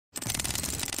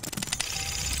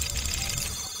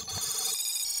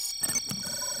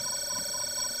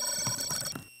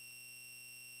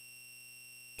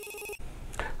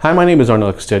Hi, my name is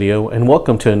Arnold Custodio and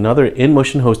welcome to another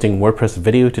InMotion Hosting WordPress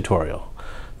video tutorial.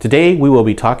 Today we will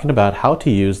be talking about how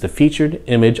to use the featured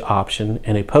image option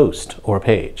in a post or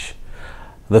page.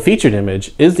 The featured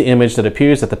image is the image that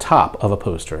appears at the top of a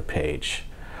post or page.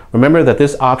 Remember that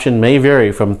this option may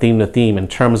vary from theme to theme in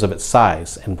terms of its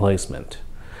size and placement.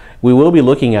 We will be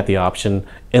looking at the option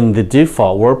in the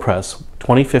default WordPress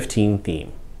 2015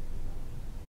 theme.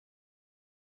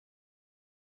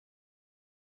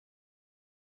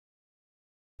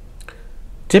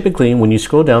 Typically, when you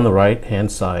scroll down the right-hand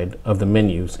side of the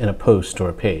menus in a post or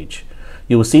a page,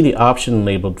 you will see the option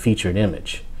labeled Featured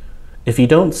Image. If you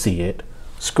don't see it,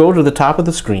 scroll to the top of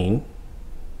the screen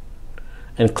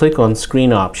and click on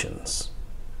Screen Options.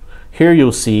 Here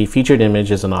you'll see Featured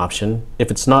Image as an option.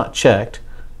 If it's not checked,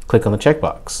 click on the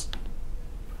checkbox.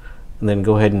 And then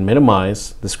go ahead and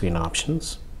minimize the screen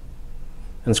options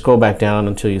and scroll back down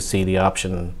until you see the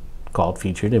option called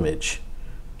Featured Image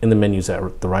in the menus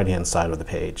at the right-hand side of the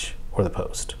page or the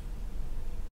post.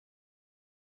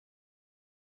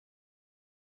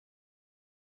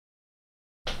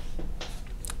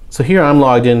 So here I'm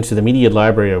logged into the media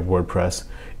library of WordPress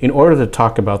in order to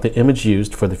talk about the image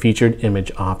used for the featured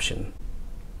image option.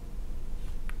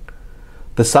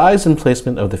 The size and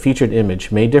placement of the featured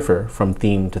image may differ from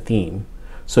theme to theme,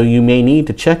 so you may need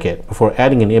to check it before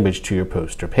adding an image to your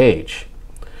post or page.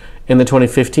 In the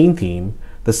 2015 theme,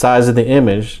 the size of the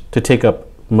image to take up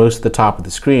most of the top of the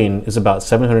screen is about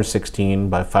 716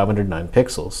 by 509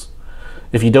 pixels.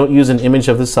 If you don't use an image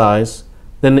of this size,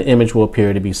 then the image will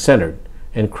appear to be centered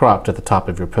and cropped at the top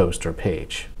of your post or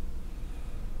page.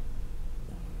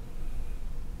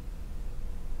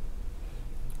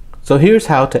 So here's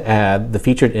how to add the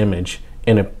featured image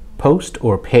in a post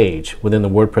or page within the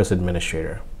WordPress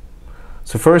administrator.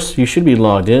 So first, you should be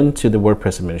logged into the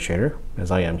WordPress administrator,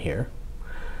 as I am here.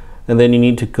 And then you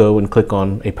need to go and click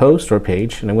on a post or a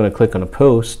page, and I'm going to click on a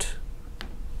post,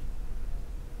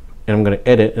 and I'm going to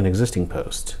edit an existing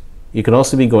post. You can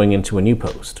also be going into a new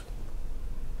post.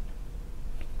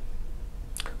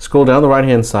 Scroll down the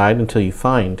right-hand side until you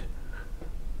find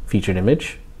Featured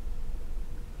Image.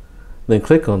 Then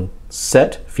click on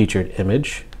Set Featured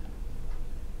Image.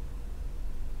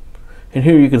 And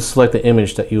here you can select the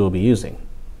image that you will be using.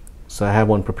 So I have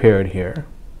one prepared here.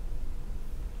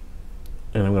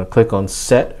 And I'm going to click on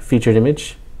Set Featured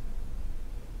Image.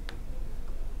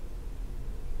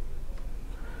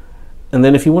 And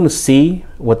then if you want to see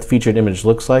what the featured image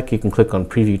looks like, you can click on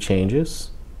Preview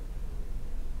Changes.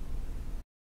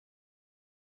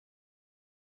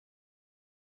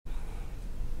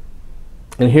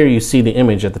 And here you see the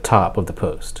image at the top of the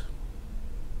post.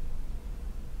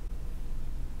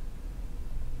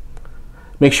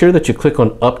 Make sure that you click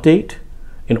on Update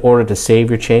in order to save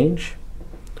your change.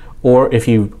 Or if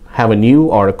you have a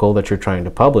new article that you're trying to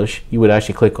publish, you would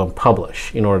actually click on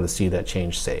Publish in order to see that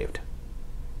change saved.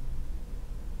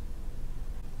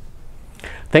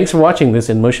 Thanks for watching this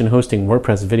InMotion Hosting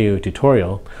WordPress video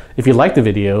tutorial. If you liked the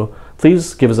video,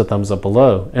 please give us a thumbs up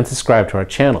below and subscribe to our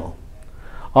channel.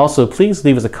 Also, please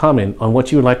leave us a comment on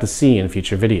what you would like to see in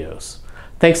future videos.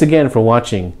 Thanks again for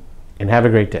watching, and have a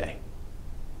great day.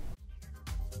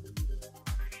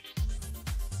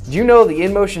 Do you know the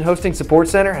InMotion Hosting Support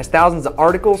Center has thousands of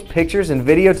articles, pictures, and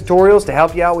video tutorials to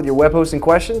help you out with your web hosting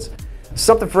questions?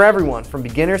 Something for everyone, from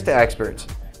beginners to experts.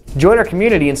 Join our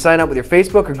community and sign up with your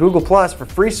Facebook or Google Plus for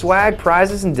free swag,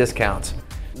 prizes, and discounts.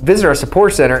 Visit our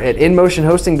support center at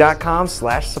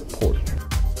inmotionhosting.com/support.